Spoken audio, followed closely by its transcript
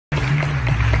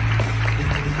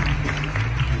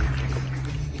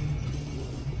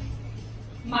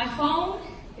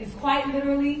quite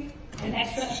literally an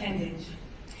extra appendage.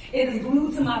 It is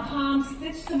glued to my palm,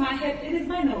 stitched to my hip. It is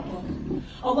my notebook.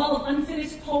 A well of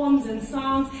unfinished poems and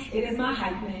songs. It is my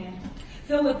hype man.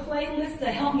 Filled with playlists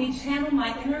to help me channel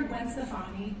my inner Gwen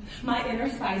Stefani, my inner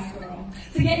Spice Girl.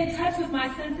 To get in touch with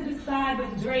my sensitive side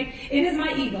with Drake. It is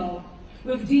my ego.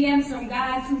 With DMs from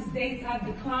guys whose dates I've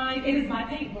declined. It is my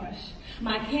paintbrush,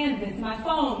 my canvas, my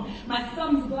phone. My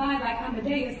thumbs glide like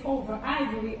Amadeus over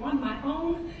ivory. On my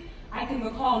own, I can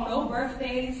recall no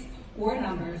birthdays or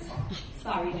numbers.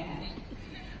 Sorry, Dad.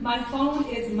 My phone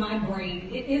is my brain.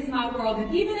 It is my world.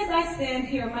 And even as I stand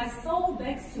here, my soul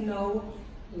begs to know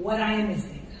what I am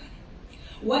missing.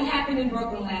 What happened in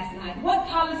Brooklyn last night? What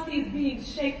policy is being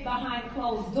shaped behind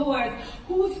closed doors?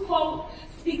 Whose quote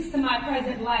speaks to my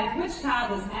present life? Which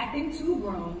child is acting too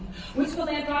grown? Which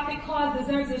philanthropic cause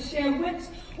deserves a share?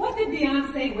 What did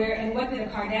Beyonce wear and what did a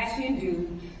Kardashian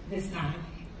do this time?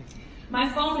 My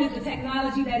phone is the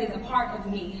technology that is a part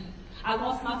of me. I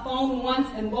lost my phone once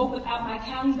and woke without my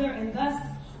calendar and thus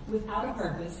without a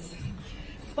purpose.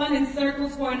 Spun in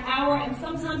circles for an hour and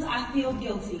sometimes I feel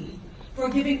guilty for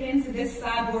giving into this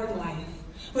cyborg life,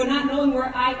 for not knowing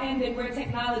where I end and where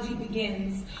technology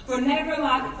begins, for never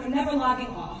logging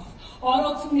off,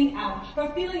 auto-tuning out, for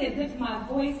feeling as if my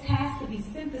voice has to be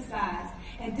synthesized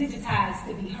and digitized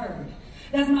to be heard.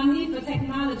 Does my need for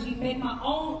technology make my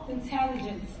own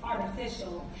intelligence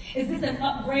artificial? Is this an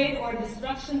upgrade or a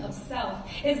destruction of self?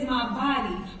 Is my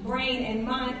body, brain, and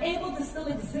mind able to still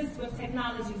exist with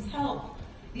technology's help?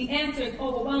 The answer is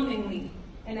overwhelmingly,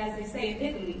 and as they say in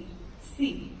Italy,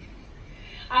 see.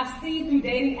 I've seen through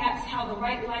dating apps how the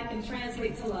right life can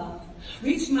translate to love.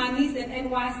 Reached my niece in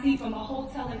NYC from a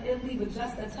hotel in Italy with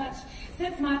just a touch.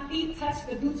 Since my feet touched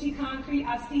the Gucci concrete,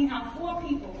 I've seen how 4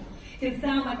 people can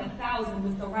sound like 1,000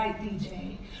 with the right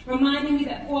DJ, reminding me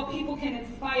that 4 people can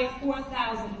inspire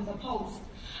 4,000 with a post.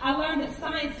 I learned that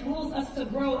science rules us to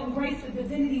grow, embrace the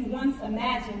divinity once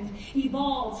imagined,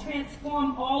 evolve,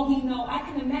 transform all we know. I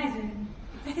can imagine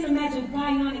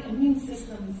bionic immune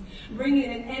systems, bringing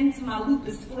an end to my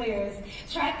lupus flares,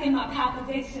 tracking my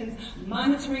palpitations,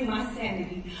 monitoring my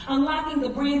sanity, unlocking the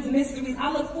brain's mysteries.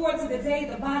 I look forward to the day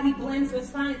the body blends with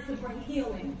science to bring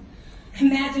healing.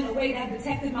 Imagine a way that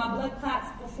detected my blood clots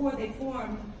before they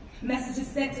formed. Messages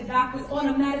sent to doctors,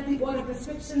 automatically order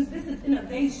prescriptions. This is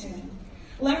innovation.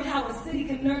 Learned how a city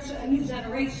can nurture a new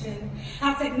generation,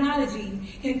 how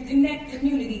technology can connect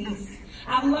communities.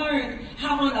 I've learned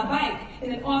how on a bike,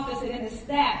 in an office, and in a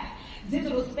staff,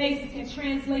 digital spaces can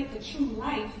translate to true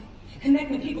life,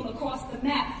 connecting people across the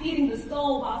map, feeding the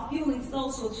soul while fueling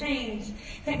social change.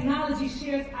 Technology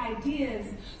shares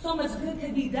ideas. So much good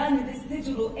can be done in this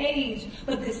digital age,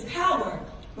 but this power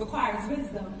requires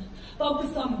wisdom.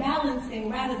 Focus on balancing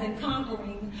rather than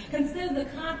conquering. Consider the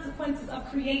consequences of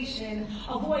creation.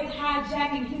 Avoid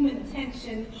hijacking human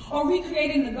attention or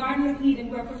recreating the Garden of Eden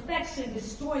where perfection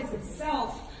destroys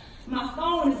itself. My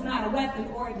phone is not a weapon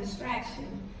or a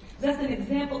distraction. Just an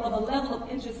example of a level of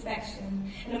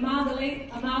introspection, an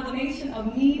amalgamation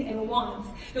of need and want.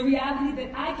 The reality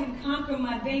that I can conquer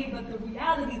my day, but the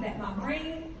reality that my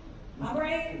brain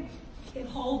can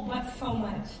hold but so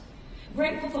much.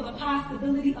 Grateful for the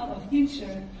possibility of a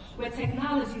future where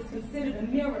technology is considered a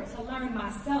mirror to learn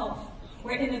myself,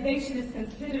 where innovation is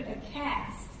considered a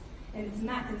cast and it's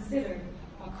not considered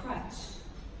a crutch.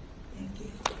 Thank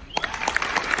you.